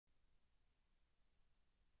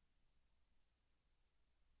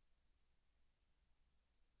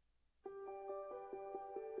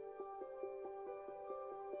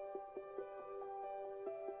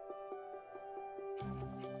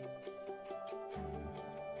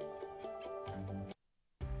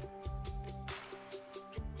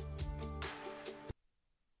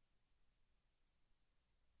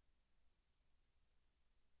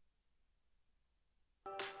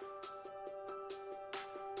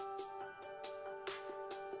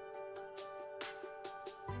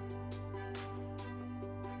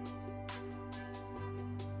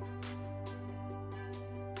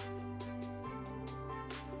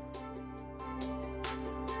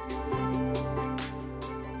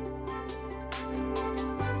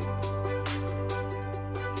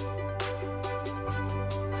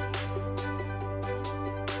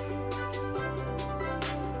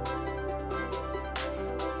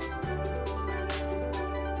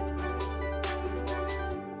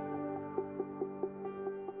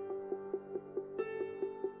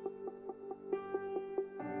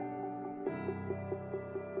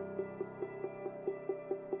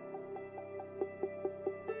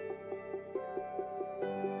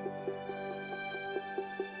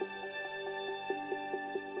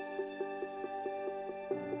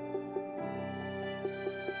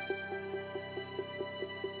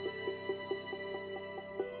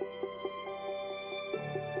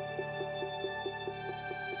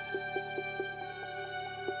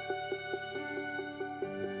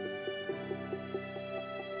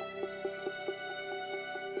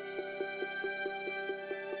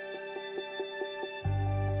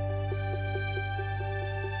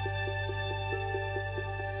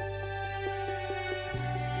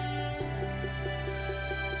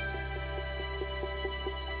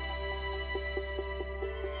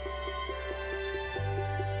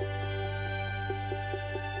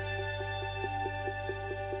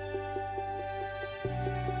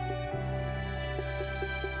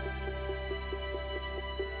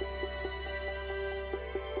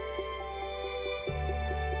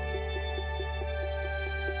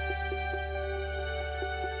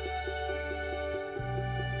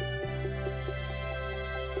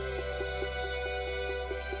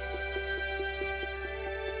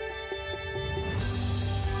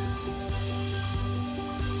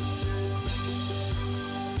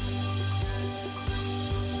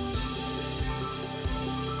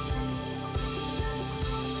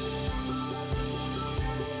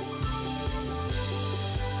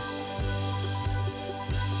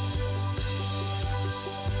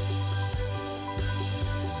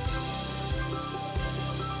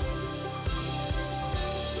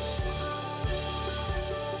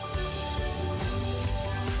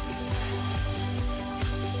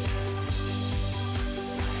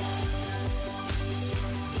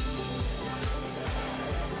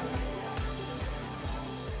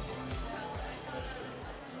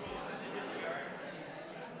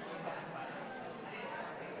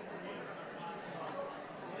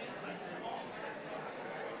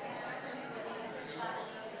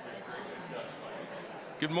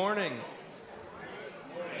Good morning.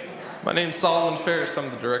 My name is Solomon Ferris. I'm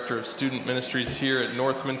the Director of Student Ministries here at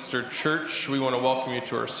Northminster Church. We want to welcome you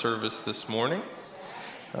to our service this morning.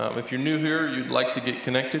 If you're new here, you'd like to get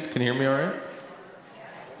connected. Can you hear me all right?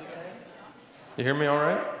 You hear me all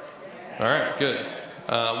right? All right, good.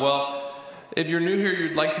 Well, if you're new here,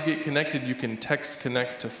 you'd like to get connected, you can text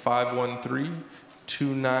connect to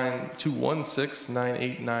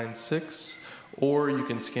 513-216-9896, or you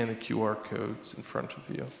can scan the QR codes in front of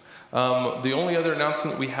you. The only other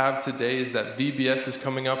announcement we have today is that VBS is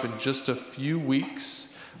coming up in just a few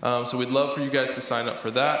weeks. So we'd love for you guys to sign up for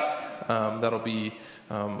that. That'll be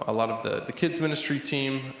a lot of the kids ministry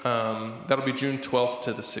team. That'll be June 12th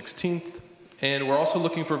to the 16th. And we're also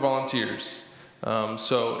looking for volunteers.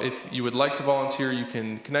 So if you would like to volunteer, you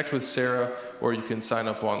can connect with Sarah, or you can sign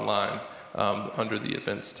up online under the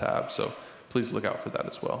events tab. So please look out for that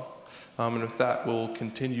as well. And with that, we'll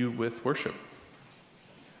continue with worship.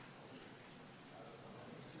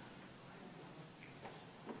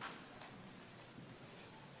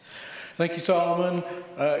 Thank you, Solomon.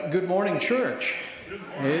 Good morning, church.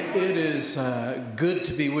 It is good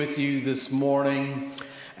to be with you this morning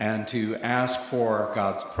and to ask for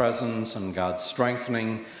God's presence and God's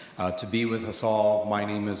strengthening to be with us all. My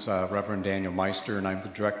name is Reverend Daniel Meister, and I'm the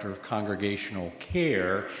Director of Congregational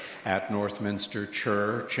Care at Northminster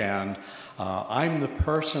Church. And I'm the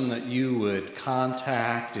person that you would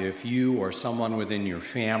contact if you or someone within your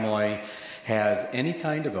family has any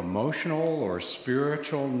kind of emotional or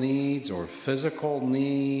spiritual needs or physical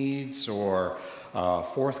needs or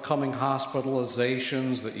forthcoming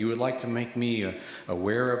hospitalizations that you would like to make me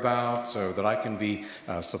aware about, so that I can be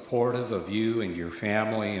supportive of you and your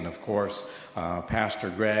family, and of course Pastor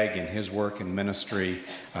Greg and his work in ministry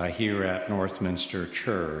here at Northminster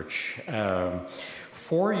Church.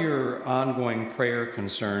 For your ongoing prayer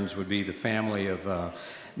concerns would be the family of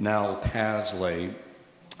Nell Pasley.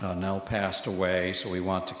 Nell passed away, so we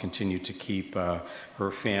want to continue to keep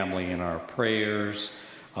her family in our prayers,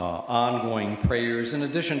 ongoing prayers. In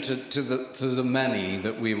addition to the many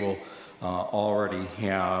that we will already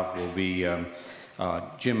have, will be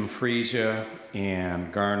Jim Friesia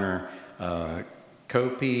and Garner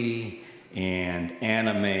Copey and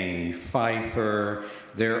Anna Mae Pfeiffer.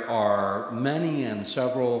 There are many and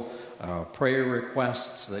several prayer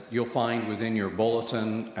requests that you'll find within your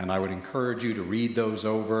bulletin, and I would encourage you to read those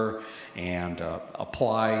over and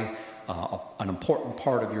apply an important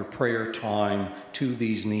part of your prayer time to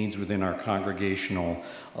these needs within our congregational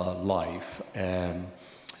life.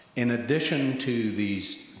 In addition to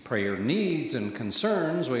these prayer needs and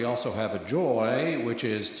concerns, we also have a joy, which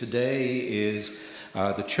is today is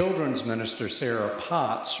the children's minister Sarah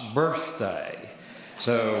Potts' birthday.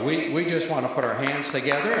 So we just want to put our hands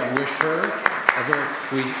together and wish her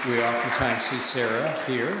we oftentimes see Sarah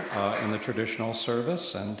here in the traditional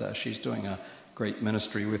service, and she's doing a great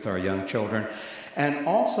ministry with our young children. And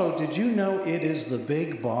also, did you know it is the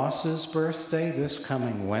Big Boss's birthday this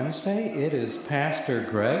coming Wednesday? It is Pastor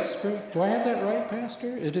Greg's birthday. Do I have that right,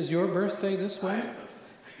 Pastor? It is your birthday this Wednesday?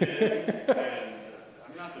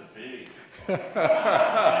 I'm not the big.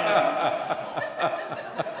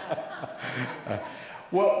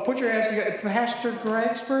 Well, put your hands together. Pastor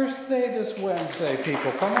Greg's birthday this Wednesday,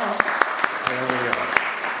 people. Come on. There we go.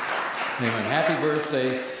 Amen. Happy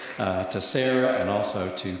birthday to Sarah and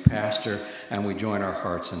also to Pastor, and we join our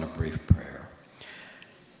hearts in a brief prayer.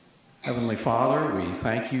 Heavenly Father, we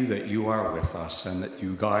thank you that you are with us and that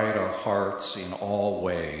you guide our hearts in all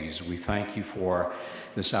ways. We thank you for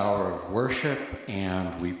this hour of worship,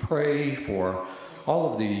 and we pray for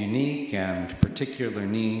all of the unique and particular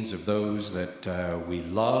needs of those that we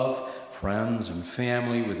love, friends and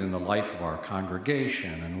family within the life of our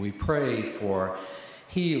congregation. And we pray for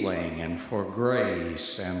healing and for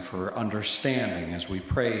grace and for understanding as we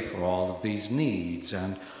pray for all of these needs,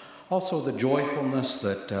 and also the joyfulness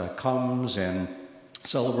that comes in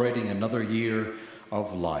celebrating another year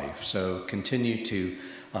of life. So continue to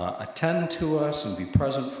attend to us and be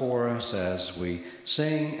present for us as we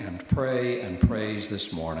sing and pray and praise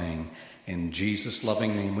this morning. In Jesus'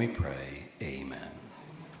 loving name we pray. Amen.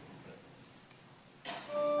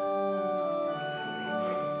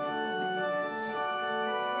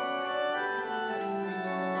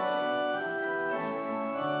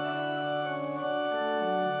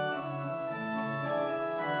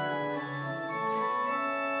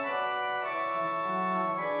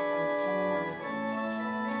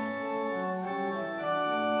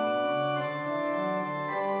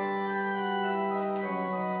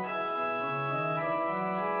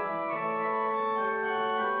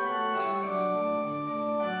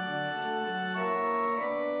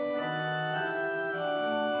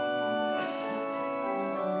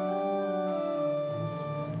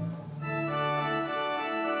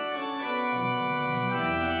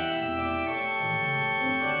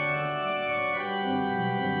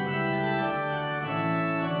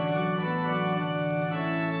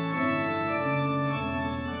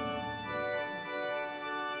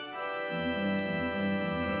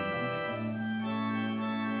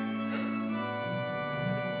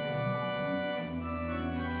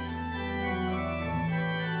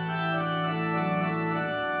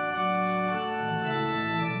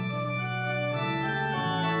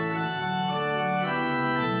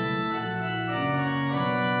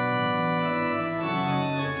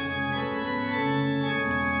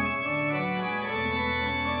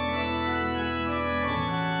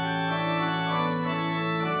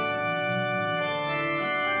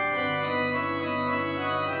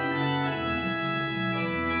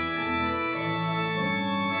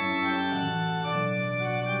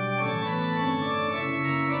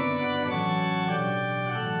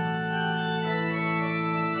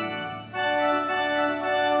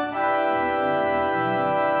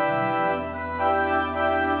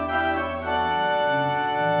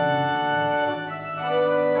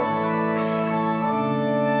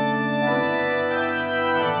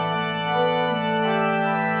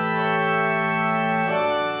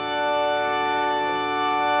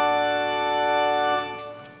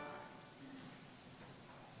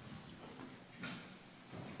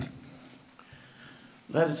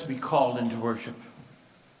 Let us be called into worship.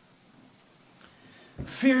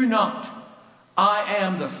 Fear not, I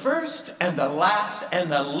am the first and the last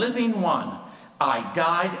and the living one. I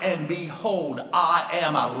died, and behold, I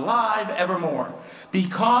am alive evermore.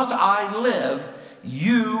 Because I live,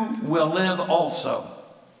 you will live also.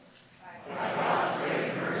 By God's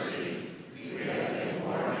great mercy, we live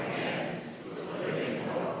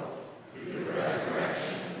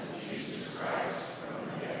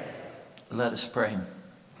Let us pray.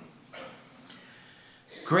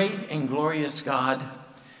 Great and glorious God,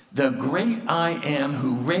 the great I Am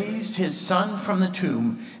who raised his Son from the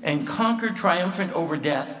tomb and conquered triumphant over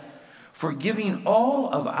death, forgiving all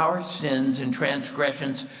of our sins and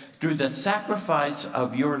transgressions through the sacrifice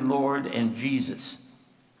of your Lord and Jesus,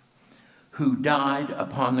 who died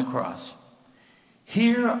upon the cross.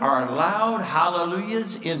 Hear our loud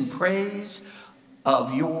hallelujahs in praise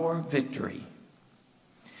of your victory.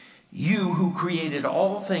 You who created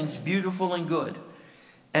all things beautiful and good,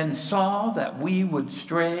 and saw that we would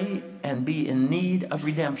stray and be in need of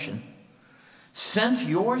redemption, sent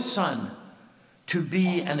your Son to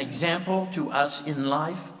be an example to us in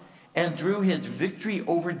life, and through his victory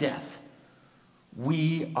over death,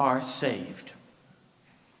 we are saved.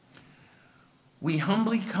 We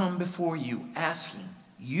humbly come before you, asking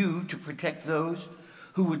you to protect those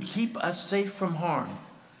who would keep us safe from harm,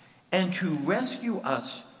 and to rescue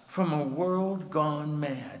us from a world gone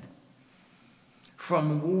mad,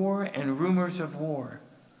 from war and rumors of war,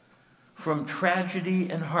 from tragedy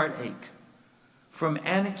and heartache, from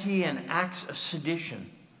anarchy and acts of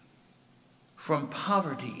sedition, from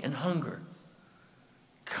poverty and hunger.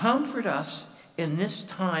 Comfort us in this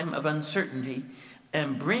time of uncertainty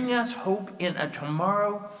and bring us hope in a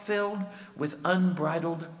tomorrow filled with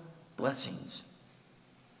unbridled blessings.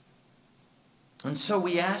 And so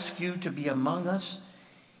we ask you to be among us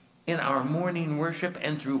in our morning worship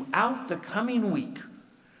and throughout the coming week,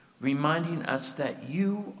 reminding us that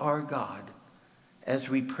you are God, as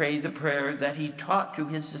we pray the prayer that he taught to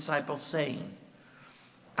his disciples, saying,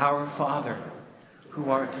 Our Father,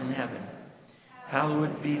 who art in heaven,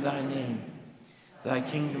 hallowed be thy name. Thy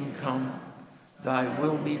kingdom come, thy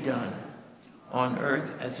will be done, on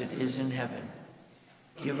earth as it is in heaven.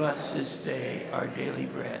 Give us this day our daily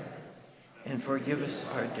bread, and forgive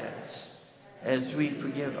us our debts, as we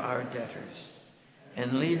forgive our debtors.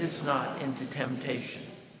 And lead us not into temptation,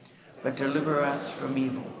 but deliver us from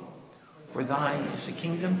evil. For thine is the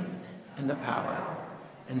kingdom, and the power,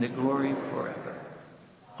 and the glory forever.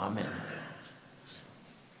 Amen.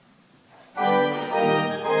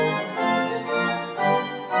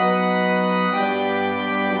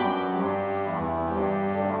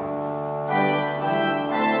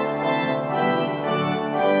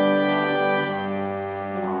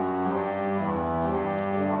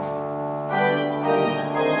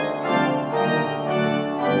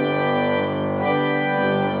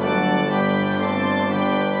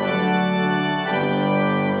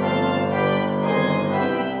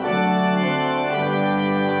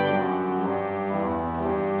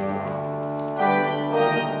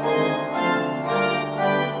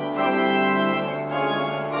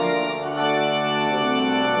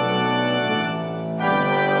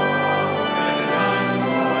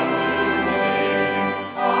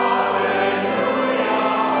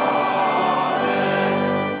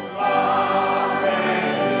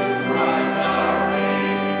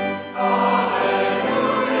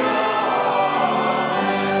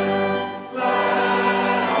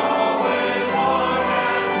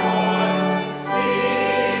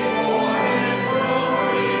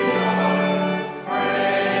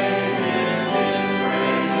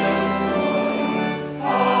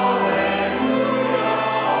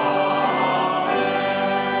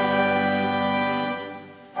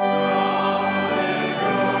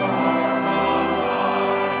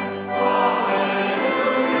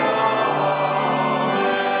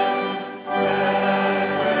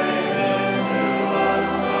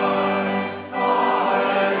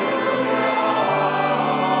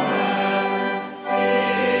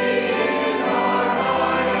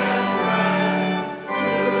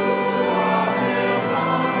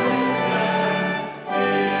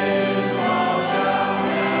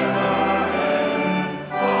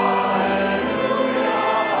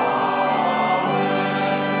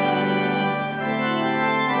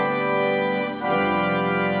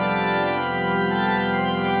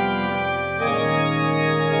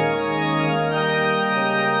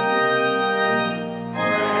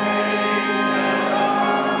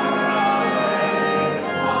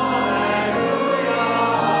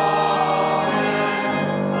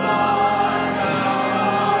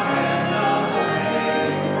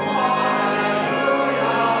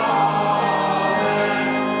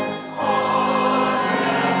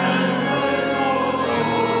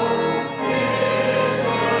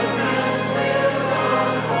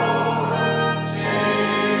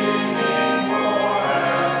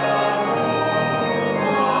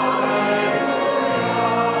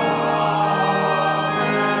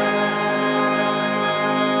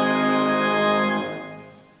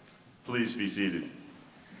 Please be seated.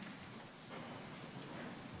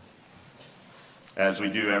 As we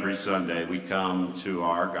do every Sunday, we come to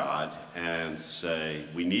our God and say,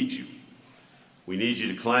 we need you. We need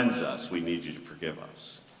you to cleanse us. We need you to forgive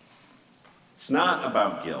us. It's not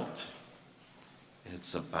about guilt.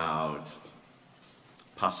 It's about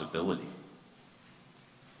possibility.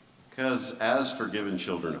 Because as forgiven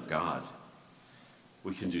children of God,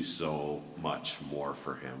 we can do so much more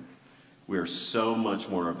for him. We are so much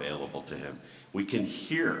more available to him. We can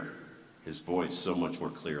hear his voice so much more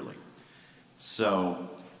clearly. So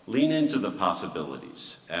lean into the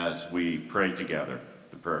possibilities as we pray together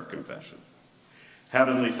the prayer of confession.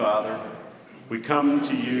 Heavenly Father, we come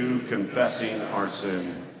to you confessing our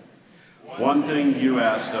sin. One thing you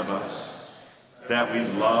asked of us, that we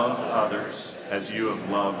love others as you have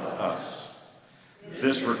loved us.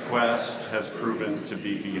 This request has proven to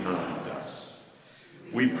be behind us.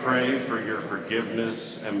 We pray for your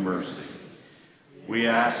forgiveness and mercy. We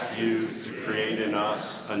ask you to create in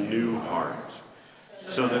us a new heart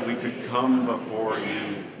so that we could come before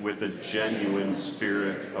you with a genuine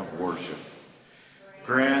spirit of worship.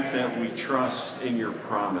 Grant that we trust in your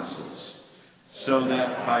promises so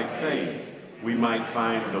that by faith we might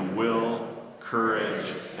find the will,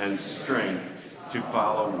 courage, and strength to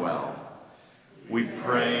follow well. We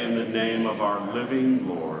pray in the name of our living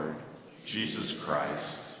Lord, Jesus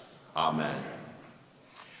Christ. Amen.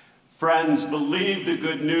 Friends, believe the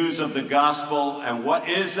good news of the gospel. And what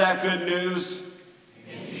is that good news?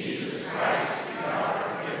 In Jesus Christ.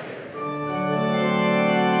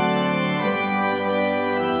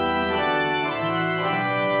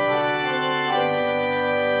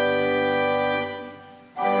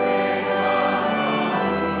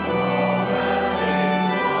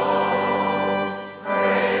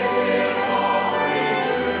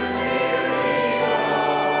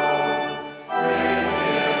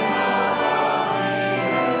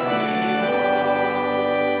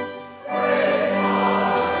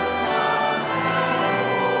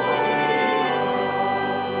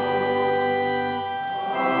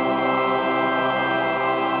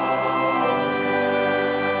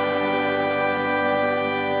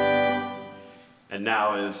 And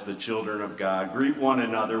now, as the children of God, greet one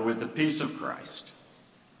another with the peace of Christ.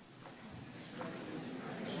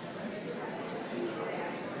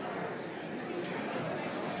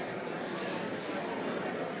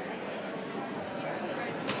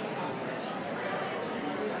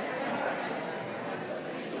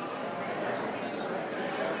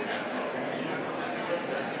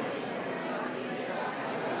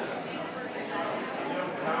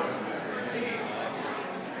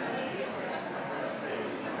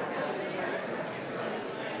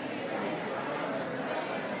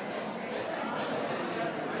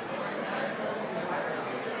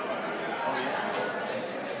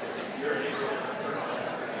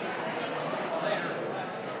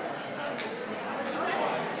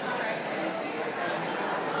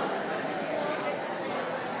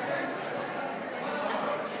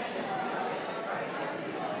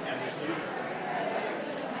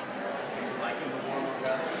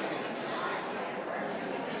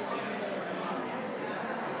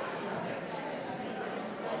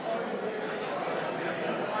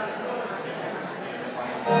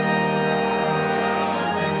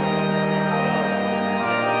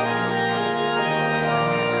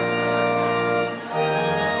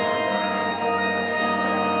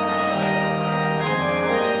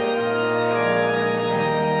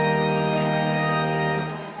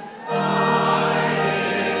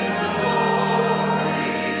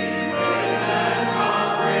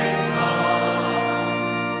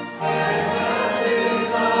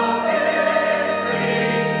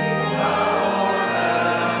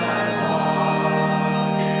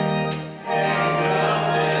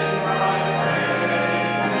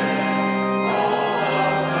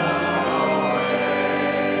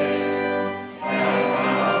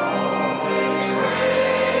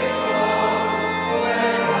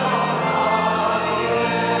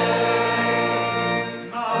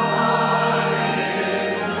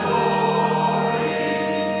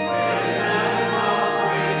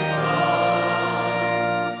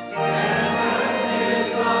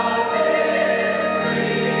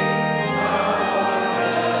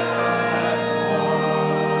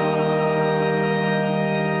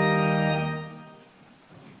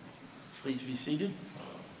 Seated.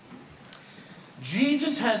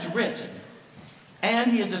 Jesus has risen,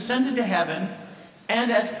 and he has ascended to heaven,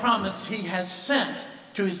 and as promised, he has sent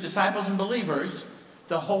to his disciples and believers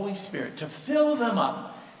the Holy Spirit to fill them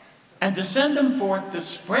up and to send them forth to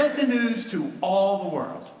spread the news to all the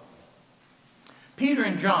world. Peter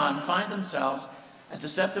and John find themselves at the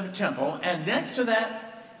steps of a temple, and next to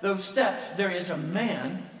those steps, there is a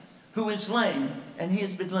man who is lame, and he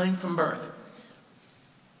has been lame from birth.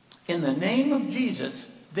 In the name of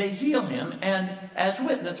Jesus, they heal him, and as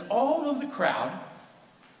witness, all of the crowd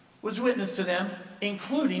was witness to them,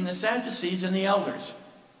 including the Sadducees and the elders.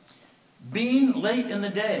 Being late in the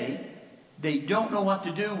day, they don't know what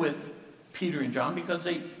to do with Peter and John because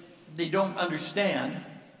they don't understand.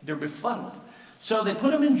 They're befuddled. So they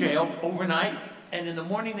put them in jail overnight, and in the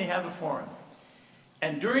morning they have a forum.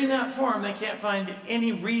 And during that forum, they can't find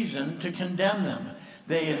any reason to condemn them.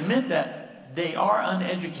 They admit that they are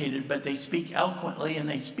uneducated, but they speak eloquently and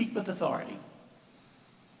they speak with authority.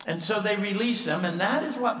 And so they release them, and that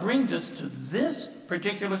is what brings us to this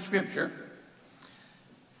particular scripture,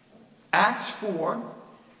 Acts 4,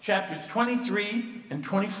 chapters 23 and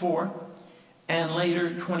 24, and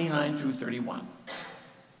later 29 through 31.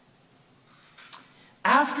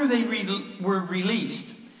 After they were released,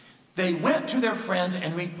 they went to their friends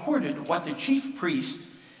and reported what the chief priests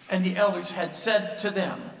and the elders had said to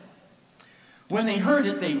them. When they heard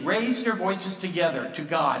it, they raised their voices together to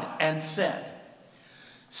God and said,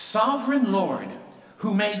 Sovereign Lord,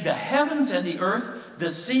 who made the heavens and the earth,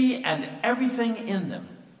 the sea, and everything in them.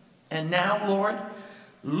 And now, Lord,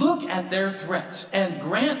 look at their threats and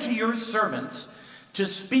grant to your servants to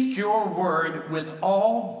speak your word with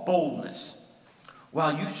all boldness,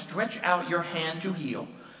 while you stretch out your hand to heal,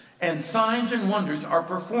 and signs and wonders are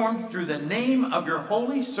performed through the name of your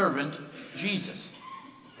holy servant, Jesus.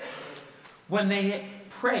 When they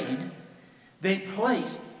prayed, the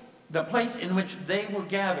place in which they were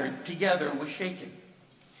gathered together was shaken.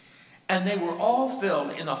 And they were all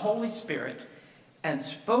filled in the Holy Spirit and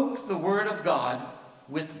spoke the word of God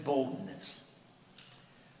with boldness.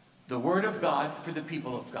 The word of God for the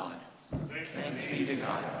people of God. Thanks be to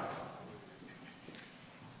God.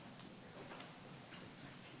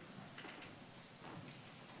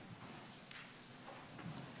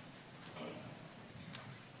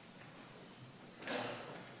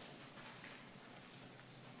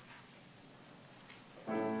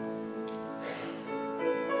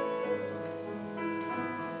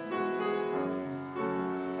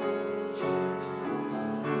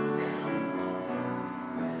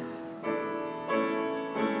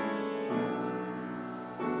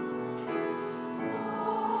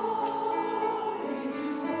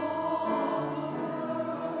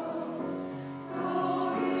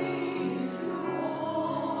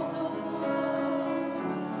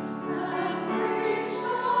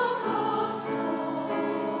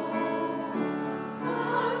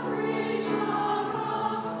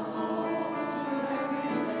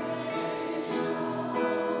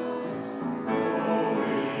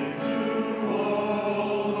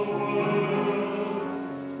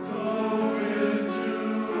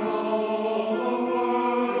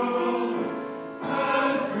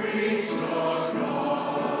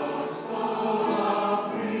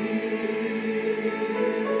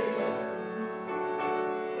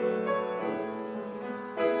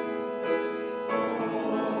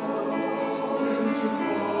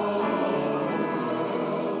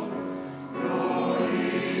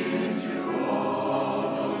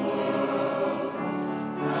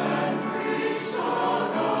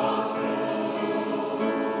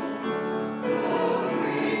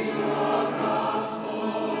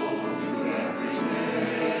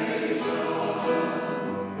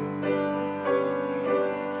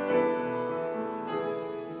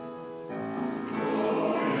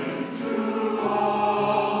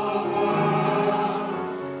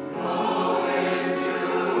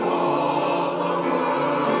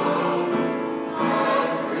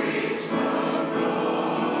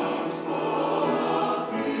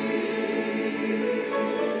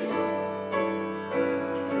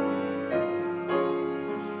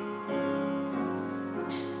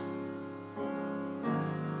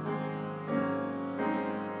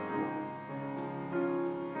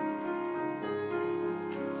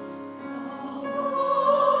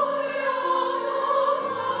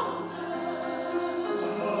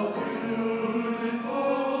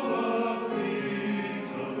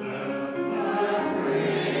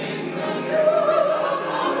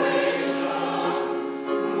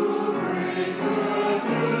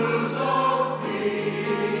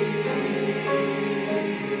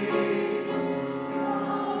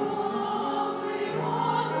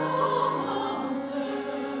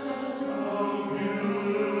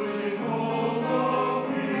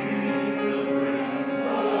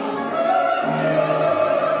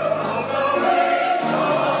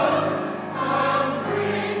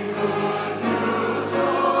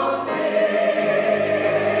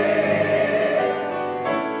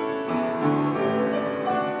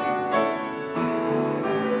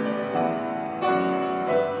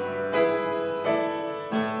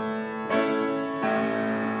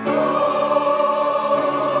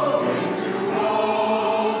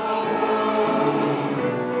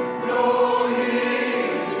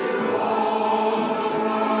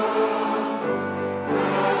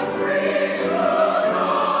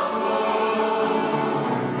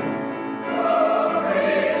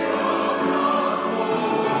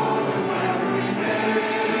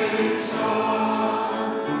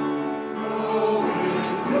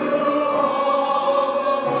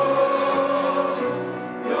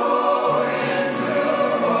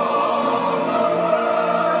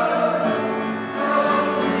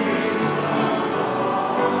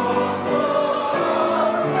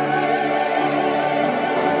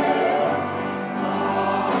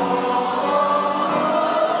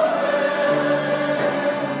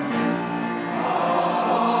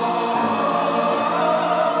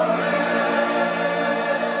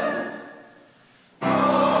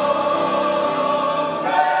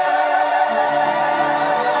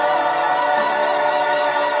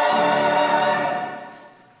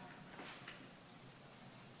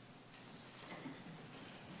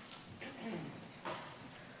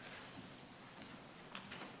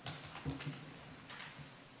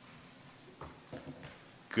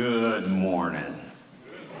 Good morning.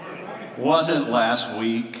 Wasn't last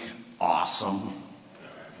week awesome?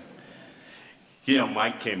 You know,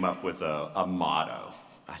 Mike came up with a motto.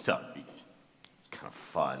 I thought it'd be kind of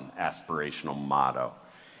fun, aspirational motto.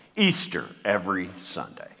 Easter every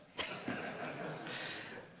Sunday.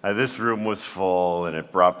 This room was full, and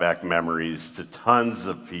it brought back memories to tons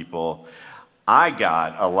of people. I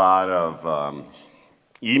got a lot of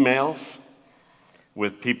emails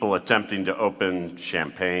with people attempting to open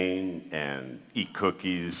champagne and eat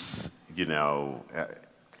cookies. You know, it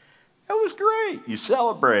was great. You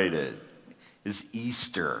celebrated. It's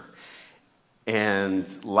Easter. And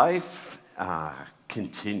life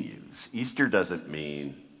continues. Easter doesn't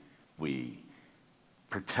mean we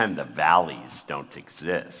pretend the valleys don't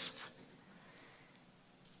exist.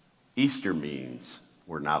 Easter means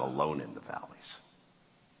we're not alone in the valleys.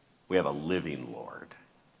 We have a living Lord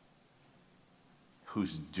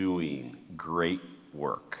who's doing great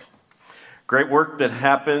work. Great work that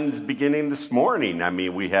happened beginning this morning. I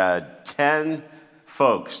mean, we had 10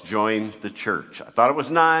 folks join the church. I thought it was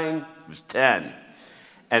 9, it was 10.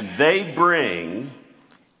 And they bring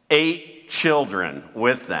 8 children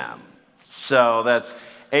with them. So that's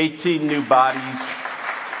 18 new bodies,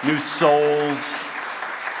 new souls.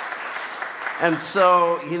 And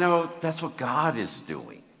so, you know, that's what God is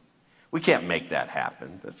doing. We can't make that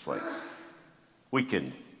happen. That's like, we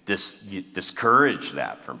can discourage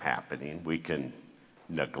that from happening. We can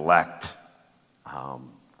neglect.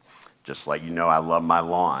 Just like, you know, I love my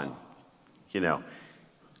lawn. You know,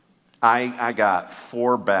 I got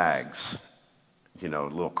 4 bags, you know,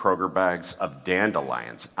 little Kroger bags of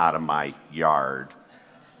dandelions out of my yard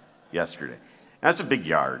yesterday. That's a big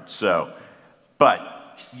yard, so,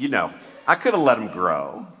 but, you know, I could have let them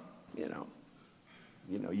grow, you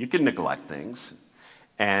know, you can neglect things,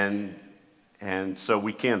 and so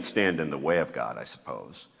we can't stand in the way of God, I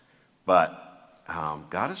suppose, but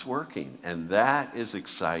God is working, and that is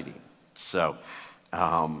exciting. So,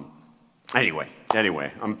 anyway,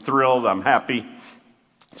 I'm thrilled, I'm happy.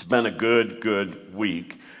 It's been a good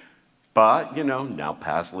week, but, you know, now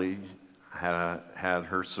Pasley had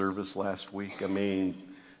her service last week. I mean,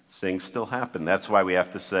 things still happen. That's why we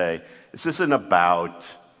have to say, this isn't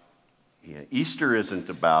about, Easter isn't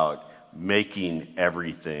about making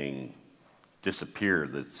everything disappear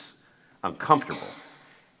that's uncomfortable.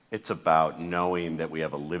 It's about knowing that we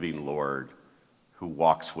have a living Lord who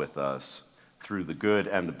walks with us through the good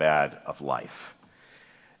and the bad of life.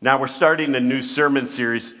 Now we're starting a new sermon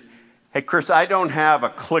series. Hey, Chris, I don't have a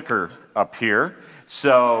clicker up here,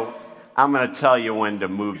 so I'm going to tell you when to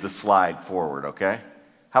move the slide forward, okay?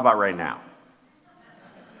 How about right now?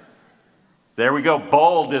 There we go.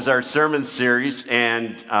 Bold is our sermon series,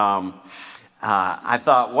 and I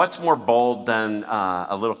thought, what's more bold than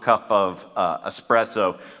a little cup of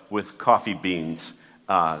espresso with coffee beans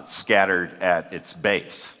scattered at its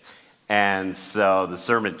base? And so the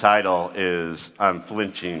sermon title is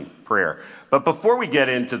Unflinching Prayer. But before we get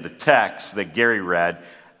into the text that Gary read,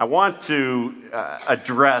 I want to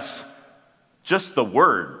address just the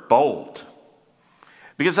word bold.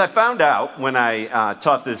 Because I found out when I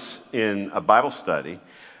taught this in a Bible study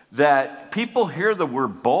that people hear the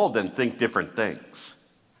word bold and think different things.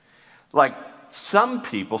 Like some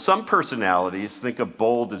people, some personalities think of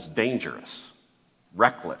bold as dangerous,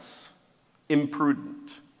 reckless,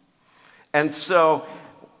 imprudent. And so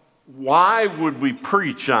why would we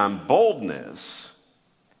preach on boldness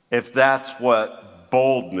if that's what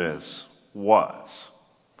boldness was?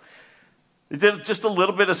 I did just a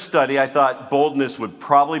little bit of study. I thought boldness would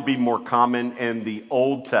probably be more common in the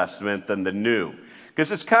Old Testament than the New,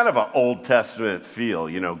 because it's kind of an Old Testament feel,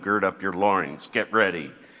 you know, gird up your loins, get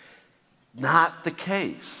ready. Not the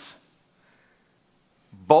case.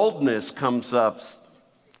 Boldness comes up,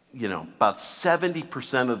 you know, about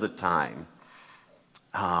 70% of the time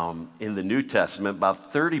in the New Testament,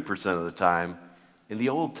 about 30% of the time in the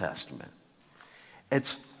Old Testament.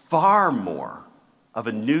 It's far more of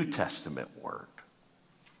a New Testament word,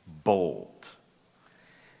 bold.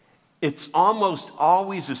 It's almost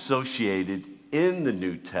always associated in the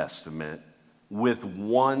New Testament with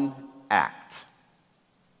one act,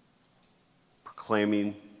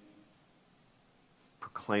 proclaiming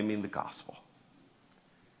the gospel.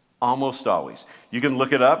 Almost always. You can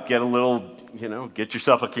look it up, get a little, you know, get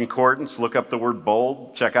yourself a concordance, look up the word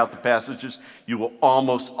bold, check out the passages. You will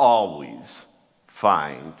almost always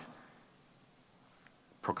find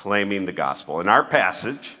proclaiming the gospel. In our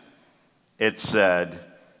passage, it said,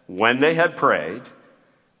 when they had prayed,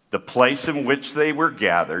 the place in which they were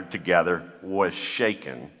gathered together was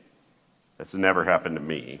shaken. That's never happened to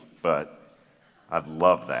me, but I'd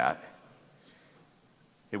love that.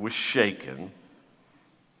 it was shaken,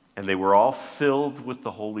 and they were all filled with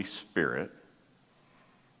the Holy Spirit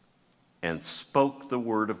and spoke the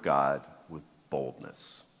word of God with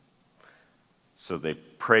boldness. So they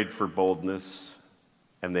prayed for boldness,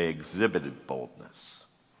 and they exhibited boldness.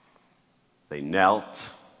 They knelt,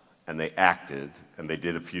 and they acted, and they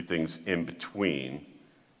did a few things in between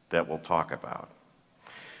that we'll talk about.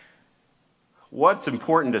 What's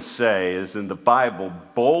important to say is in the Bible,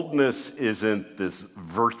 boldness isn't this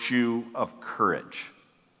virtue of courage.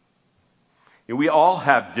 We all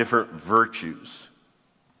have different virtues.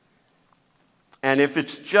 And if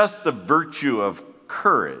it's just the virtue of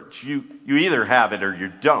courage, you either have it or you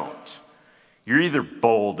don't. You're either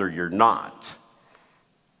bold or you're not,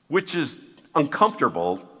 which is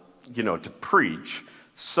uncomfortable, to preach.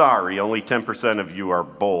 Sorry, only 10% of you are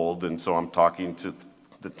bold, and so I'm talking to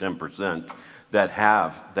the 10% that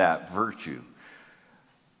have that virtue.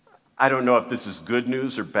 I don't know if this is good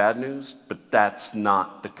news or bad news, but that's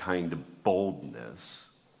not the kind of boldness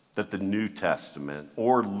that the New Testament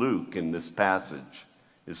or Luke in this passage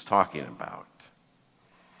is talking about.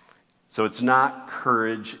 So it's not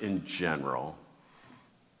courage in general.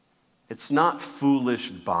 It's not foolish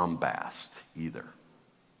bombast either.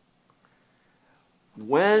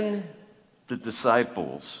 When the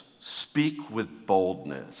disciples speak with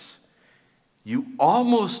boldness, you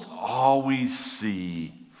almost always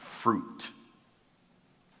see fruit.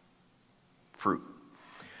 Fruit.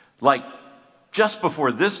 Like just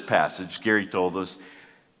before this passage, Gary told us,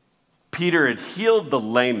 Peter had healed the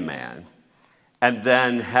lame man and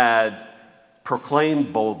then had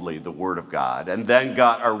proclaimed boldly the word of God and then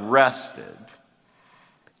got arrested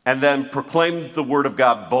and then proclaimed the word of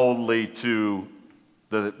God boldly to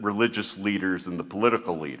the religious leaders and the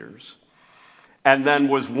political leaders, and then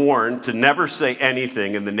was warned to never say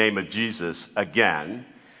anything in the name of Jesus again,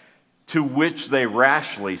 to which they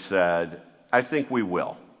rashly said, I think we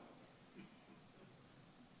will.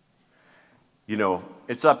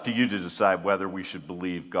 It's up to you to decide whether we should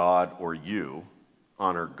believe God or you,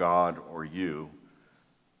 honor God or you,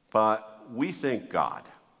 but we think God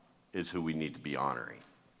is who we need to be honoring.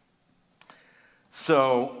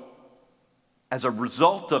 So, as a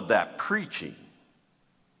result of that preaching,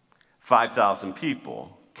 5,000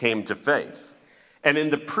 people came to faith. And in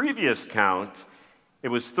the previous count, it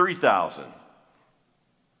was 3,000.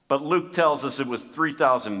 But Luke tells us it was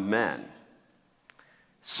 3,000 men.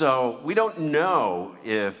 So we don't know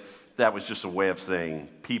if that was just a way of saying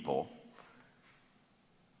people,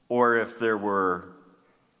 or if there were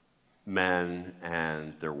men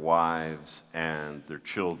and their wives and their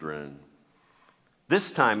children.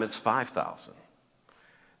 This time it's 5,000.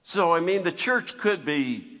 So, the church could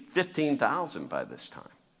be 15,000 by this time,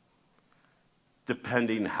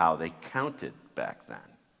 depending how they counted back then.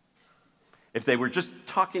 If they were just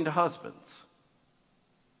talking to husbands,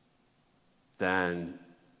 then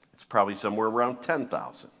it's probably somewhere around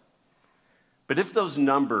 10,000. But if those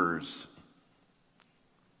numbers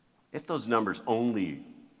only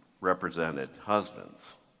represented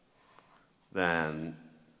husbands, then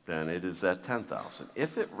it is at 10,000.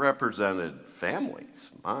 If it represented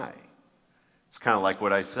families, it's kind of like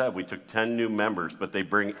what I said. We took 10 new members, but they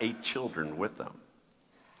bring 8 children with them.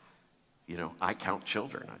 I count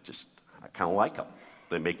children. I kind of like them.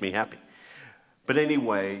 They make me happy. But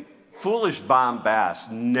anyway, foolish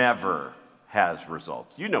bombast never has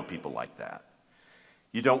results. You know people like that.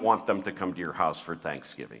 You don't want them to come to your house for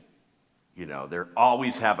Thanksgiving. They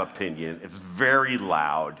always have opinion. It's very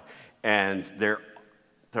loud, and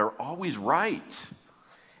they're always right.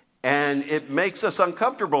 And it makes us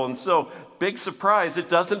uncomfortable. And so, big surprise, it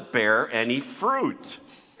doesn't bear any fruit.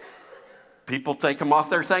 People take them off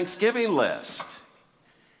their Thanksgiving list.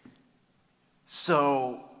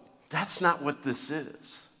 So, that's not what this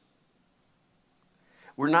is.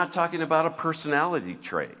 We're not talking about a personality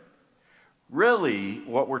trait. Really,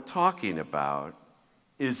 what we're talking about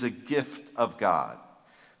is a gift of God.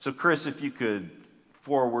 So, Chris, if you could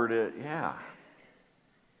forward it, yeah.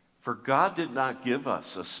 For God did not give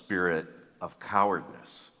us a spirit of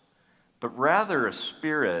cowardice, but rather a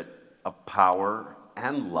spirit of power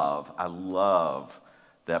and love. I love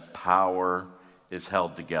that power is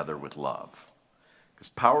held together with love,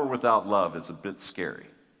 because power without love is a bit scary,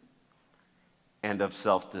 and of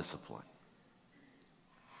self-discipline.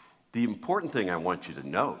 The important thing I want you to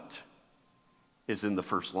note is in the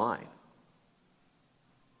first line.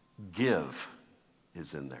 Give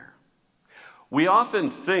is in there. We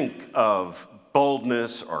often think of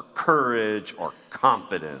boldness or courage or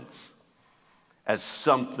confidence as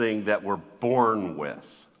something that we're born with,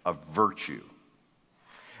 a virtue.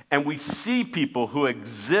 and we see people who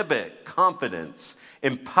exhibit confidence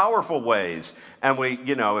in powerful ways, and we,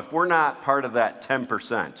 if we're not part of that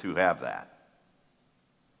 10% who have that,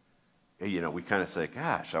 we kind of say,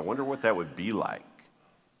 gosh, I wonder what that would be like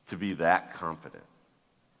to be that confident.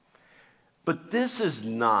 But this is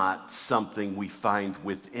not something we find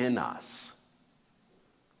within us.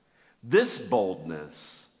 This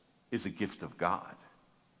boldness is a gift of God.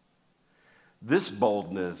 This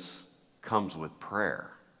boldness comes with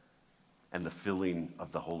prayer and the filling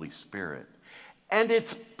of the Holy Spirit. And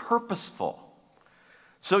it's purposeful.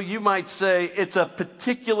 So you might say it's a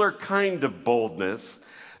particular kind of boldness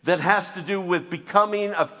that has to do with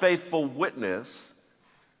becoming a faithful witness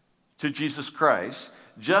to Jesus Christ,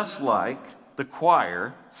 just like the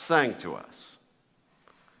choir sang to us.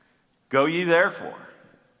 Go ye therefore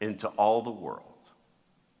into all the world,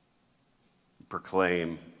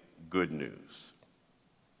 proclaim good news.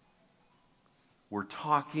 We're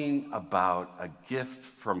talking about a gift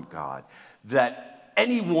from God that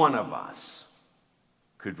any one of us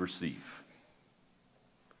could receive.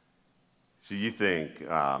 So you think,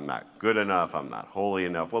 I'm not good enough, I'm not holy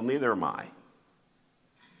enough. Well, neither am I.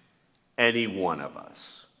 Any one of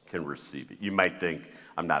us can receive it. You might think,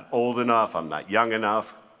 I'm not old enough, I'm not young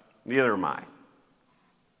enough. Neither am I.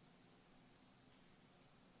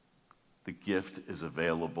 The gift is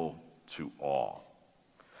available to all.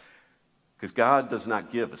 Because God does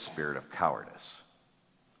not give a spirit of cowardice,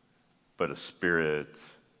 but a spirit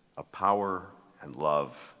of power and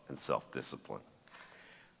love and self-discipline.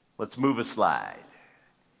 Let's move a slide.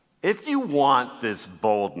 If you want this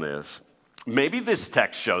boldness, maybe this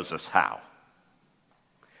text shows us how.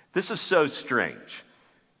 This is so strange.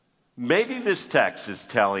 Maybe this text is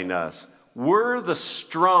telling us we're the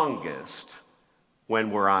strongest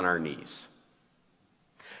when we're on our knees.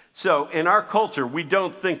 So in our culture, we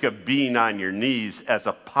don't think of being on your knees as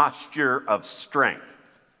a posture of strength.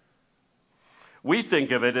 We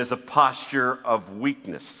think of it as a posture of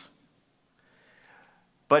weakness.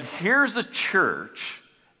 But here's a church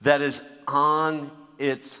that is on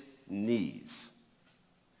its knees.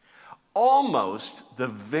 Almost the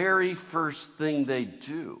very first thing they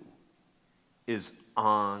do is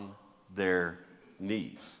on their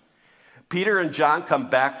knees. Peter and John come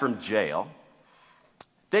back from jail.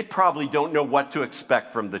 They probably don't know what to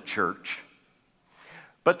expect from the church,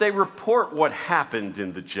 but they report what happened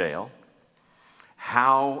in the jail,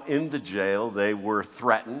 how in the jail they were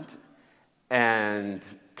threatened and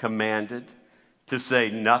commanded to say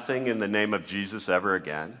nothing in the name of Jesus ever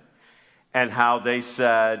again, and how they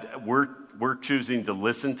said, we're choosing to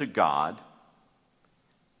listen to God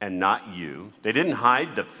and not you. They didn't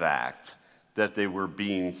hide the fact that they were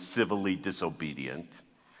being civilly disobedient.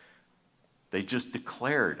 They just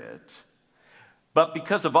declared it. But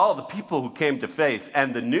because of all the people who came to faith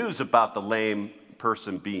and the news about the lame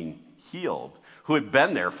person being healed, who had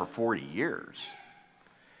been there for 40 years,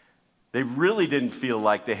 they really didn't feel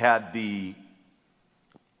like they had the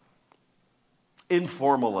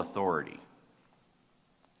informal authority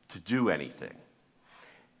to do anything.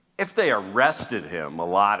 If they arrested him, a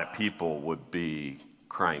lot of people would be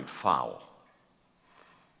crying foul.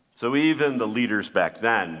 So even the leaders back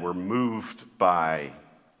then were moved by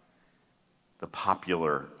the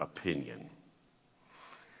popular opinion.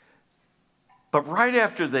 But right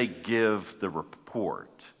after they give the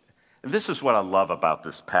report, and this is what I love about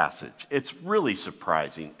this passage, it's really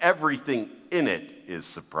surprising. Everything in it is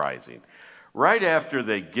surprising. Right after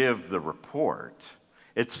they give the report,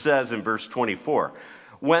 it says in verse 24,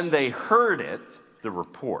 when they heard it, the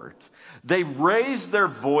report, they raised their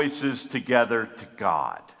voices together to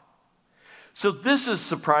God. So this is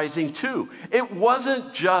surprising too. It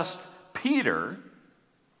wasn't just Peter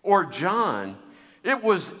or John. It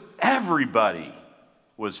was everybody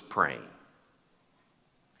was praying.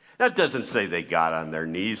 That doesn't say they got on their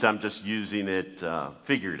knees. I'm just using it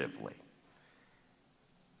figuratively.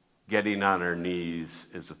 Getting on our knees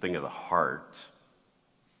is a thing of the heart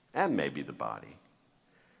and maybe the body.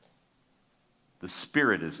 The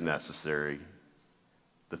spirit is necessary,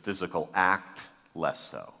 the physical act less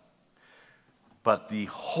so. But the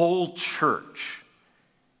whole church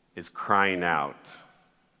is crying out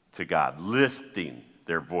to God, lifting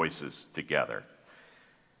their voices together.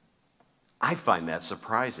 I find that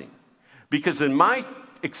surprising because in my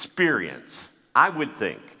experience, I would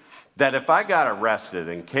think that if I got arrested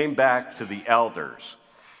and came back to the elders,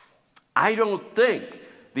 I don't think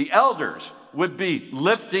the elders would be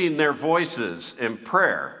lifting their voices in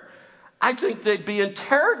prayer. I think they'd be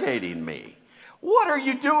interrogating me. What are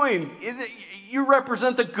you doing? You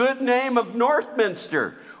represent the good name of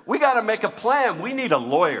Northminster. We got to make a plan. We need a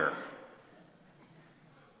lawyer.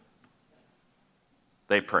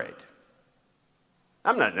 They prayed.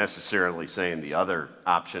 I'm not necessarily saying the other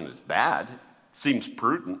option is bad. It seems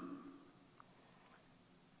prudent.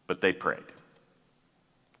 But they prayed.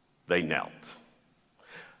 They knelt.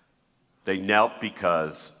 They knelt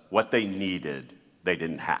because what they needed, they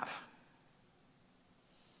didn't have.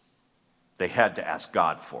 They had to ask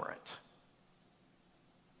God for it.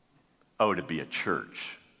 Oh, to be a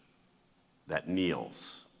church that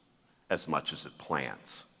kneels as much as it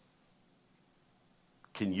plants.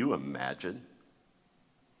 Can you imagine?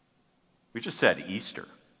 We just had Easter.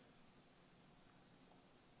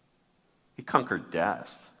 He conquered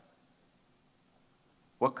death.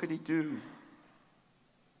 What could he do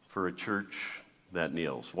for a church that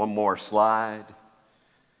kneels? One more slide.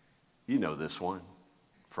 You know this one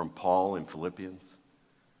from Paul in Philippians.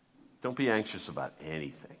 Don't be anxious about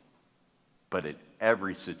anything, but in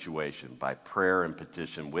every situation, by prayer and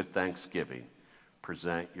petition with thanksgiving,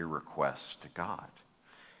 present your requests to God.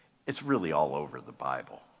 It's really all over the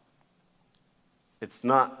Bible. It's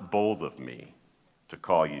not bold of me to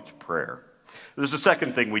call you to prayer. There's a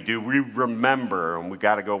second thing we do. We remember, and we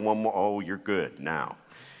got to go one more. Oh, you're good now.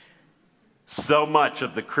 So much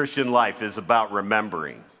of the Christian life is about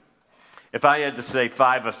remembering. If I had to say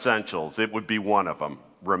 5 essentials, it would be one of them.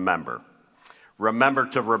 Remember. Remember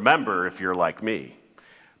to remember if you're like me.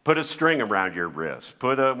 Put a string around your wrist.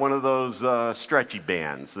 Put one of those stretchy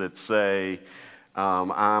bands that say,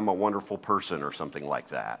 I'm a wonderful person or something like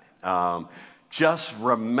that. Just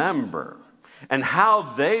remember. And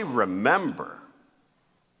how they remember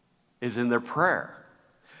is in their prayer.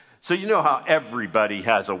 So you know how everybody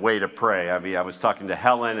has a way to pray. I mean, I was talking to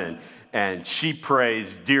Helen, and she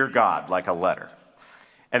prays, Dear God, like a letter.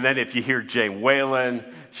 And then if you hear Jane Whalen,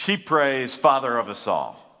 she prays, Father of us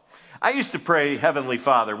all. I used to pray Heavenly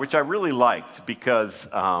Father, which I really liked because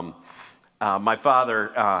my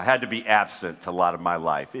father had to be absent a lot of my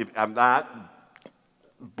life. I'm not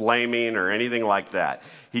blaming or anything like that.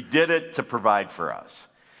 He did it to provide for us.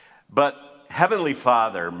 But Heavenly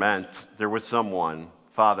Father meant there was someone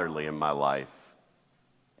fatherly in my life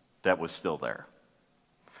that was still there.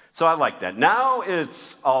 So I like that. Now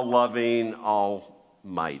it's all loving,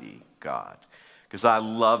 almighty God, because I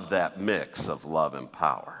love that mix of love and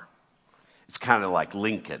power. It's kind of like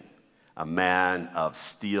Lincoln, a man of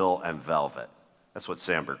steel and velvet. That's what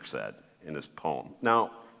Sandburg said in his poem.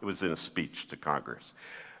 No, it was in a speech to Congress.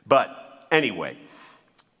 But anyway,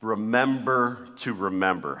 remember to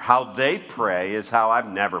remember. How they pray is how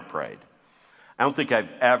I've never prayed. I don't think I've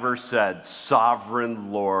ever said,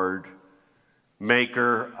 Sovereign Lord,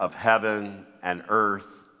 maker of heaven and earth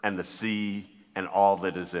and the sea and all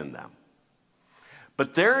that is in them.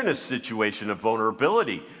 But they're in a situation of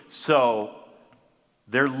vulnerability. So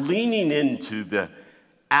they're leaning into the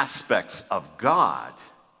aspects of God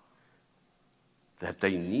that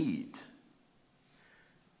they need.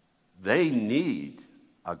 They need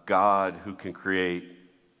a God who can create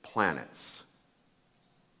planets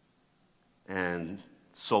and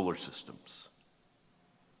solar systems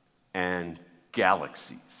and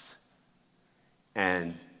galaxies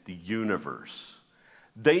and the universe.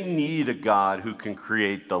 They need a God who can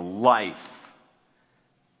create the life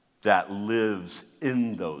that lives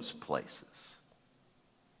in those places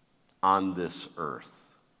on this earth,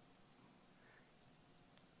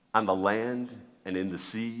 on the land and in the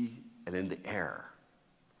sea and in the air.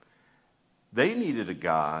 They needed a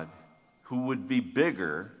God who would be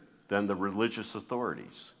bigger than the religious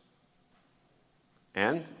authorities.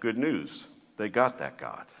 And good news, they got that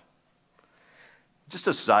God. Just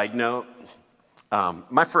a side note,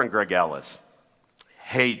 my friend Greg Ellis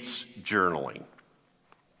hates journaling.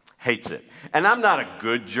 Hates it. And I'm not a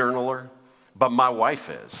good journaler, but my wife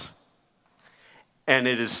is. And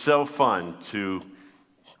it is so fun to,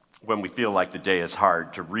 when we feel like the day is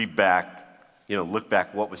hard, to read back, look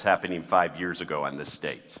back what was happening 5 years ago on this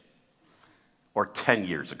date, or 10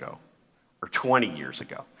 years ago, or 20 years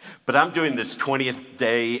ago. But I'm doing this 20th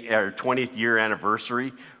day, or 20th year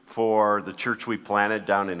anniversary for the church we planted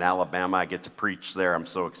down in Alabama. I get to preach there. I'm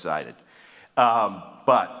so excited.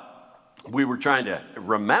 But we were trying to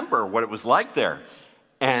remember what it was like there.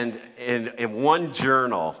 And in one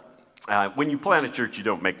journal, when you plant a church, you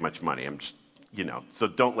don't make much money. So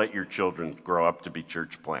don't let your children grow up to be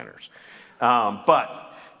church planners.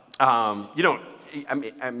 But you don't,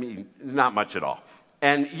 I mean, not much at all.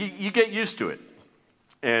 And you get used to it.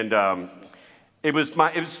 And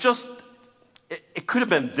it could have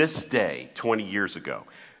been this day 20 years ago,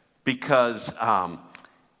 because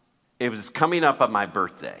it was coming up on my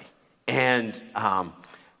birthday. And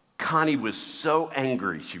Connie was so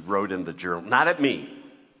angry, she wrote in the journal, not at me,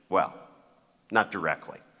 well, not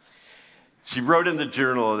directly. She wrote in the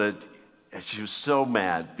journal that she was so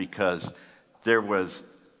mad because there was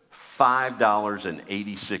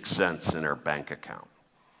 $5.86 in her bank account.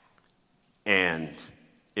 And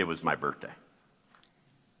it was my birthday.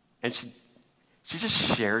 And she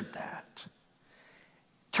just shared that.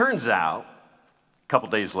 Turns out, a couple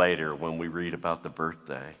days later, when we read about the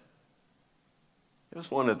birthday, it was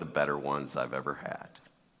one of the better ones I've ever had.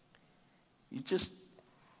 You just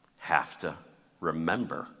have to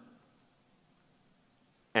remember.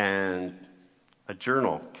 And a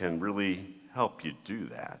journal can really help you do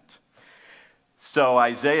that. So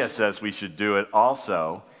Isaiah says we should do it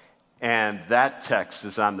also, and that text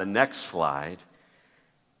is on the next slide.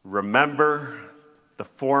 Remember the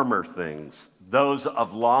former things, those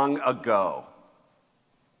of long ago,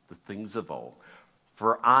 the things of old.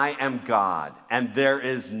 For I am God, and there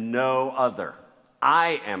is no other.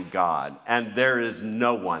 I am God, and there is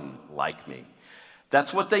no one like me.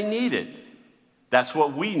 That's what they needed. That's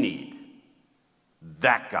what we need.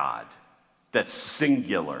 That God, that's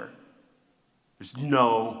singular. There's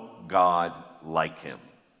no God like him.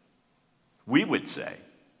 We would say,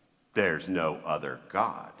 there's no other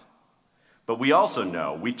God. But we also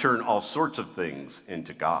know we turn all sorts of things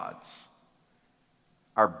into gods.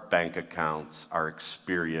 Our bank accounts, our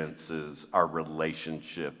experiences, our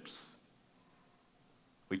relationships.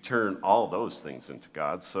 We turn all those things into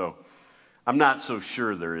gods. So I'm not so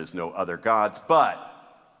sure there is no other gods, but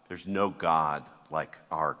there's no God like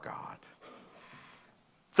our God.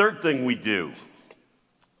 Third thing we do,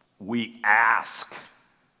 we ask.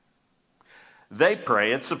 They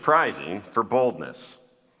pray, it's surprising, for boldness.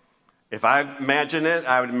 If I imagine it,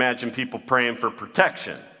 I would imagine people praying for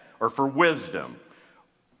protection or for wisdom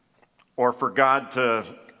or for God to,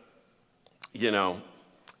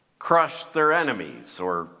 crush their enemies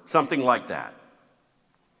or something like that.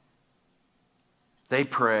 They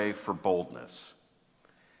pray for boldness.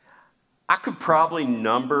 I could probably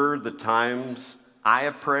number the times I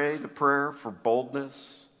have prayed a prayer for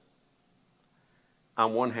boldness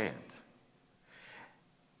on one hand.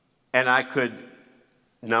 And I could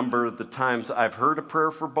number the times I've heard a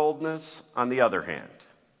prayer for boldness on the other hand.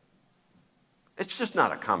 It's just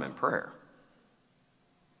not a common prayer.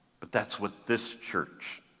 But that's what this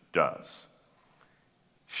church does.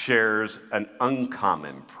 Shares an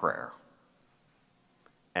uncommon prayer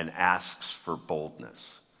and asks for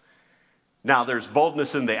boldness. Now, there's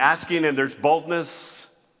boldness in the asking, and there's boldness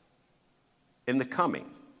in the coming,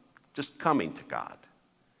 just coming to God,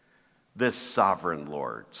 this sovereign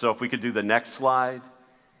Lord. So if we could do the next slide,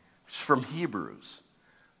 it's from Hebrews.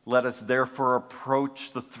 Let us therefore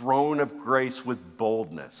approach the throne of grace with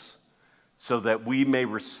boldness, so that we may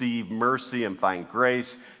receive mercy and find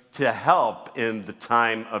grace to help in the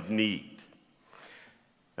time of need.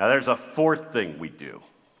 Now, there's a fourth thing we do.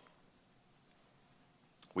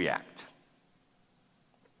 We act.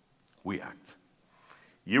 We act.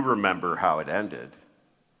 You remember how it ended.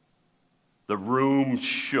 The room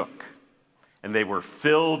shook, and they were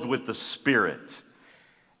filled with the Spirit,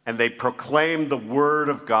 and they proclaimed the word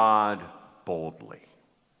of God boldly.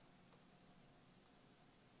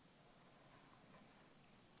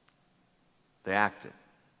 They acted.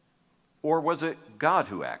 Or was it God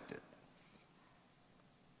who acted?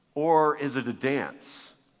 Or is it a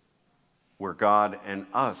dance where God and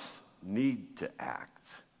us need to act?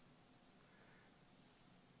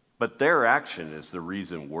 But their action is the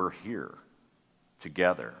reason we're here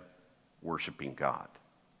together worshiping God.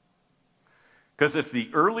 Because if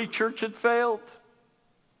the early church had failed,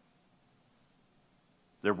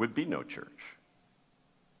 there would be no church.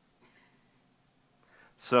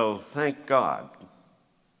 So thank God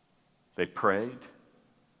they prayed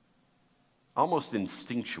almost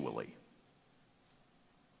instinctually.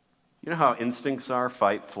 You know how instincts are?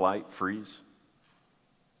 Fight, flight, freeze.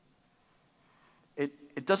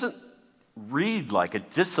 It doesn't read like a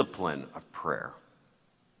discipline of prayer.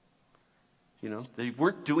 They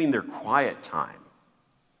weren't doing their quiet time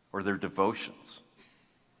or their devotions.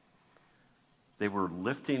 They were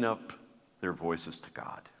lifting up their voices to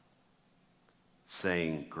God,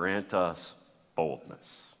 saying, grant us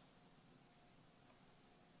boldness.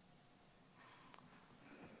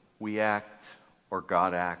 We act, or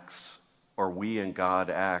God acts, or we and God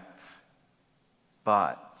act,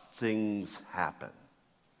 but things happen.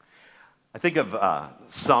 I think of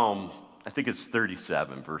Psalm, I think it's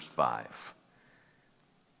 37, verse 5.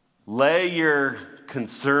 Lay your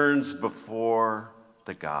concerns before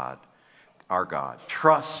our God.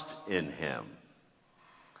 Trust in him.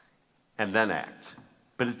 And then act.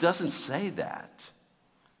 But it doesn't say that.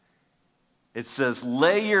 It says,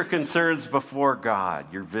 lay your concerns before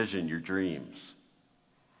God, your vision, your dreams.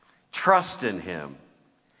 Trust in him,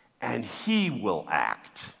 and he will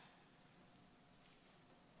act.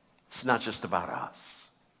 It's not just about us.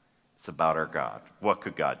 It's about our God. What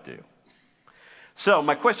could God do? So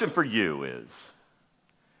my question for you is,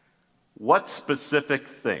 what specific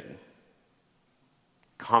thing,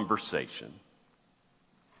 conversation,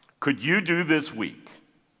 could you do this week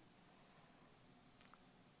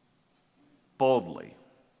boldly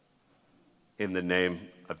in the name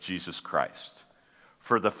of Jesus Christ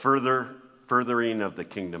for the furthering of the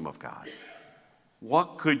kingdom of God?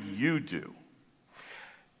 What could you do?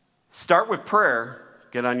 Start with prayer.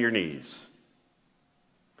 Get on your knees.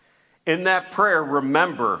 In that prayer,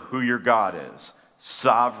 remember who your God is.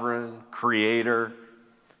 Sovereign, creator.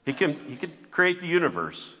 He can create the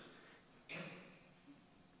universe.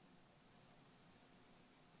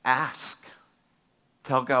 Ask.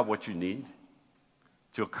 Tell God what you need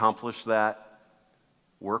to accomplish that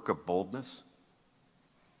work of boldness.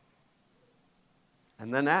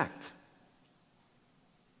 And then act.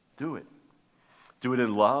 Do it. Do it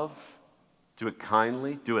in love. Do it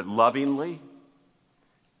kindly. Do it lovingly.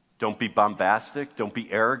 Don't be bombastic. Don't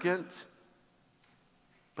be arrogant.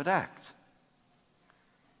 But act.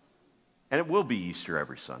 And it will be Easter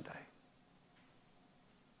every Sunday.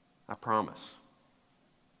 I promise.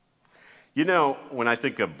 You know, when I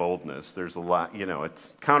think of boldness, there's a lot,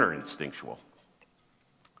 it's counterinstinctual.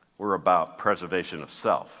 We're about preservation of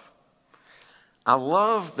self. I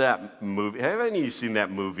love that movie. Have any of you seen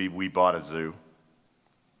that movie, We Bought a Zoo?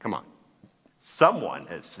 Come on. Someone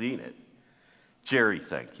has seen it. Jerry,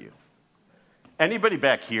 thank you. Anybody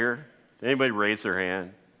back here? Anybody raise their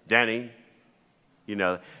hand? Denny?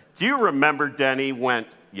 Do you remember Denny went,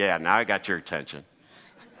 yeah, now I got your attention.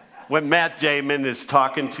 When Matt Damon is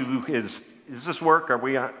talking to his, does this work? Are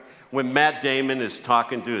we on? When Matt Damon is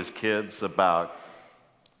talking to his kids about,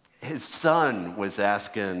 his son was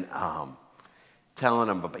asking, telling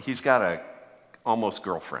him about, he's got a almost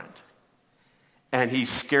girlfriend. And he's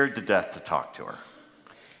scared to death to talk to her.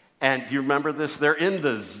 And do you remember this? They're in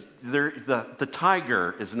the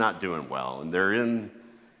tiger is not doing well, and they're in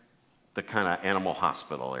the kind of animal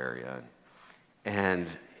hospital area. And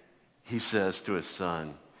he says to his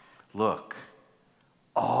son, look,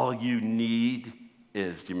 all you need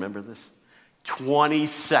is, do you remember this? 20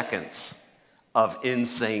 seconds of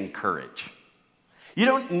insane courage. You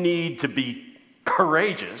don't need to be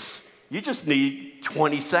courageous. You just need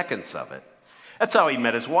 20 seconds of it. That's how he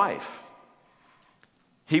met his wife.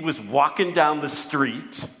 He was walking down the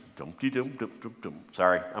street.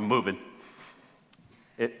 Sorry, I'm moving.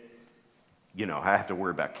 I have to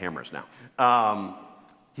worry about cameras now.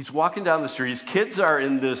 He's walking down the street. His kids are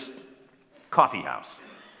in this coffee house,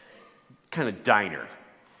 kind of diner.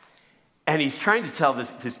 And he's trying to tell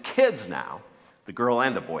his kids now, the girl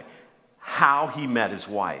and the boy, how he met his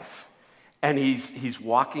wife. And he's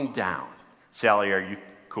walking down. Sally, are you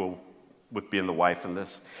cool with being the wife in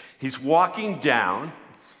this? He's walking down,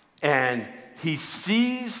 and he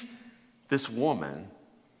sees this woman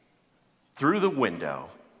through the window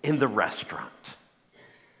in the restaurant.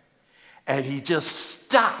 And he just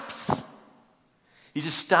stops. He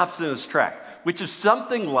just stops in his track, which is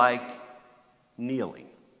something like kneeling.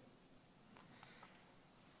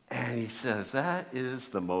 And he says, that is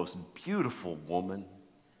the most beautiful woman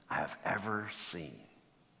I have ever seen.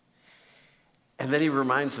 And then he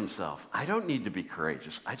reminds himself, I don't need to be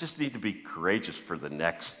courageous. I just need to be courageous for the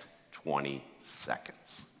next 20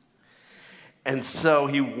 seconds. And so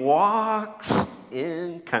he walks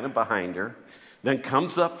in kind of behind her, then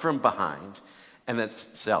comes up from behind, and then,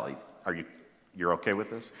 Sally, you're okay with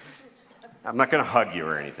this? I'm not going to hug you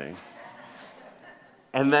or anything.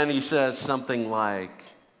 And then he says something like,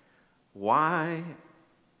 why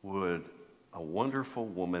would a wonderful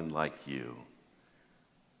woman like you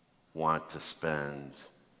want to spend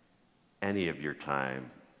any of your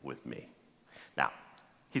time with me? Now,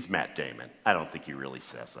 he's Matt Damon. I don't think he really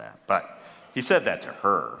says that, but he said that to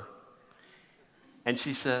her. And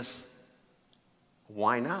she says,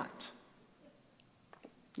 why not?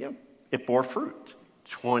 It bore fruit.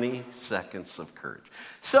 20 seconds of courage.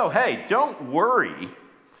 So, hey, don't worry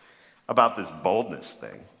about this boldness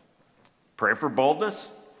thing. Pray for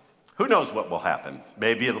boldness. Who knows what will happen?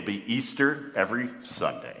 Maybe it'll be Easter every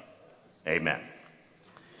Sunday. Amen.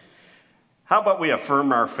 How about we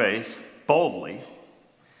affirm our faith boldly?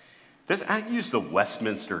 I use the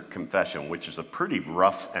Westminster Confession, which is a pretty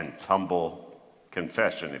rough and tumble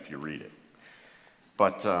confession if you read it.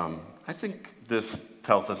 But I think this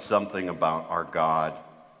tells us something about our God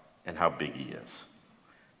and how big he is.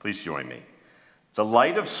 Please join me. The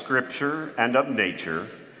light of Scripture and of nature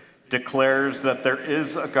declares that there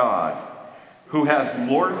is a God who has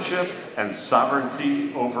lordship and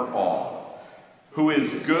sovereignty over all, who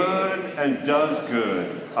is good and does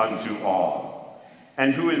good unto all,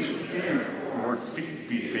 and who is feared or to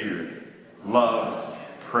be feared, loved,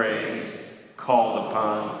 praised, called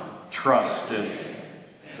upon, trusted,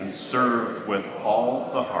 and served with all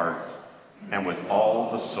the heart, and with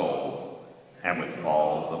all the soul, and with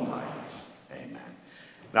all the might. Amen.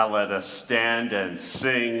 Now let us stand and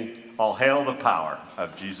sing, All Hail the Power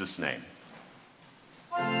of Jesus' Name.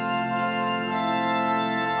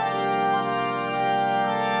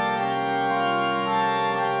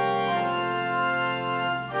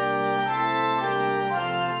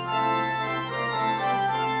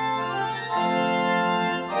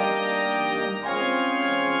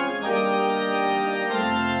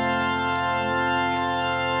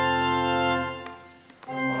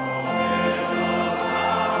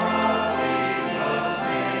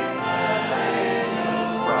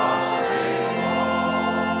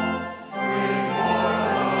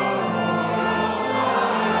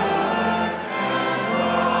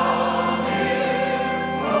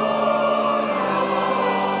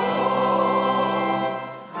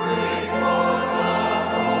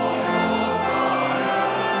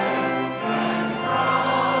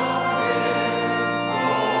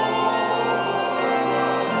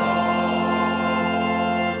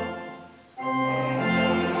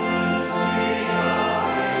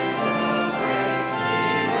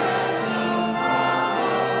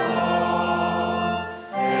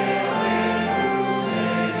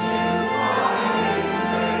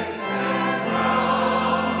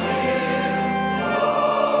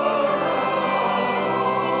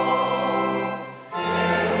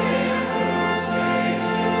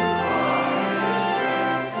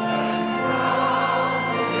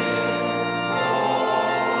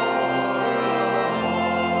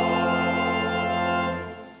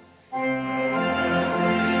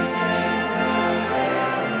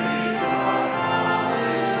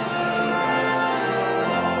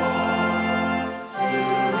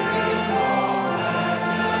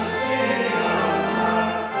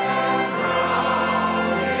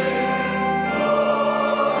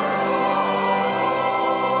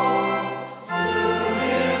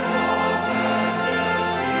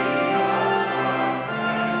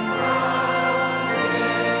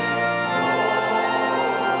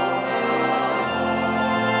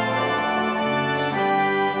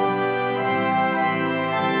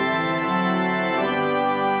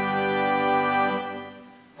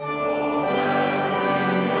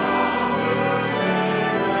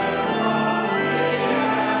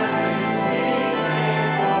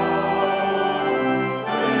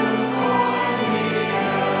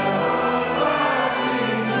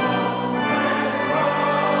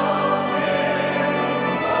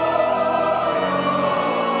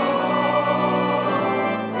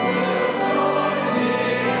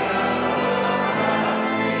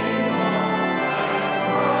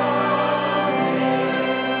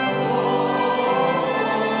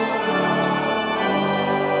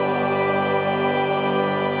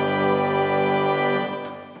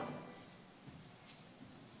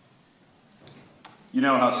 You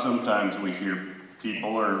know how sometimes we hear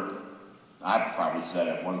people, or I've probably said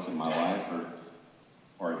it once in my life,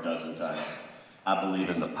 or a dozen times, I believe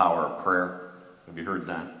in the power of prayer. Have you heard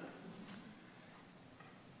that?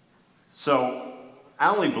 So, I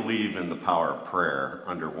only believe in the power of prayer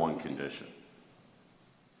under one condition.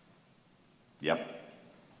 Yep.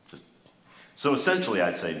 So essentially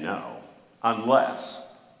I'd say no,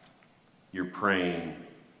 unless you're praying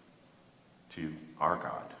to our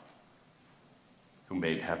God, who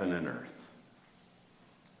made heaven and earth.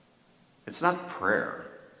 It's not prayer.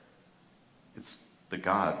 It's the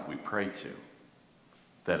God we pray to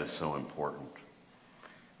that is so important.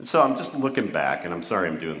 And so I'm just looking back, and I'm sorry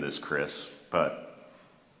I'm doing this, Chris, but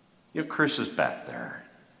Chris is back there.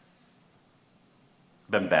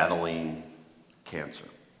 Been battling cancer,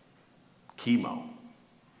 chemo.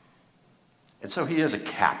 And so he has a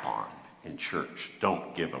cap on in church.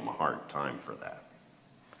 Don't give him a hard time for that.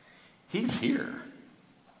 He's here.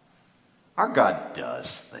 Our God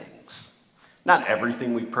does things. Not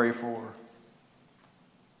everything we pray for.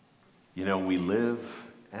 We live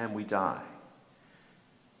and we die.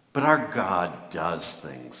 But our God does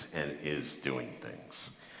things and is doing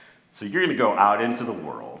things. So you're going to go out into the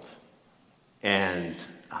world, and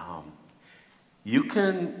you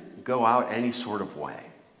can go out any sort of way.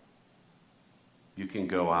 You can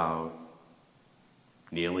go out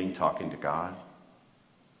kneeling, talking to God.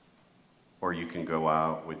 Or you can go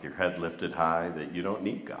out with your head lifted high that you don't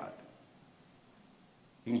need God.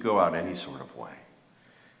 You can go out any sort of way.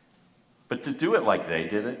 But to do it like they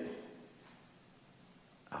did it,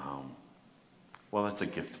 Well, that's a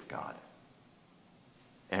gift of God.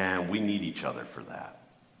 And we need each other for that.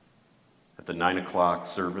 At the 9 o'clock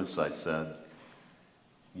service, I said,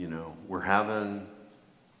 we're having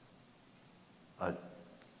a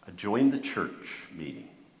join the church meeting.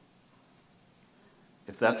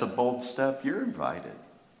 If that's a bold step, you're invited.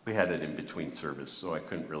 We had it in between service, so I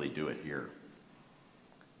couldn't really do it here.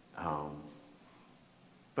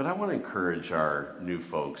 But I want to encourage our new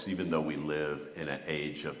folks, even though we live in an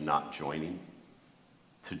age of not joining,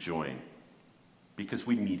 to join, because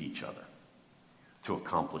we need each other to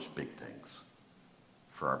accomplish big things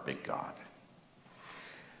for our big God.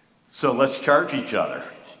 So let's charge each other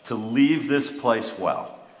to leave this place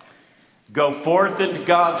well. Go forth into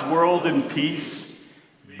God's world in peace.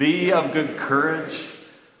 Be of good courage.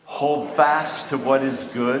 Hold fast to what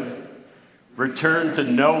is good. Return to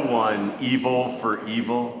no one evil for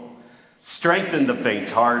evil. Strengthen the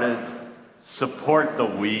faint-hearted. Support the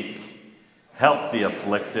weak. Help the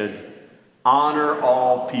afflicted. Honor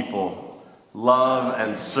all people. Love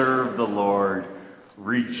and serve the Lord,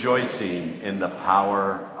 rejoicing in the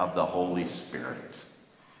power of the Holy Spirit.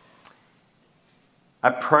 I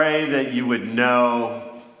pray that you would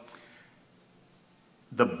know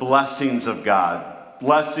the blessings of God,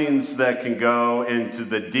 blessings that can go into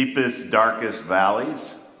the deepest, darkest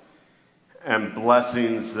valleys, and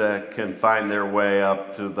blessings that can find their way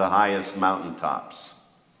up to the highest mountaintops.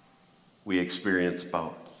 We experience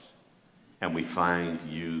both, and we find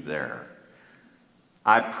you there.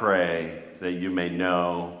 I pray that you may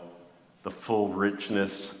know the full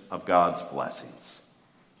richness of God's blessings,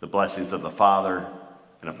 the blessings of the Father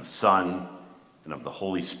and of the Son and of the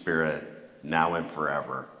Holy Spirit, now and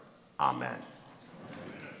forever. Amen.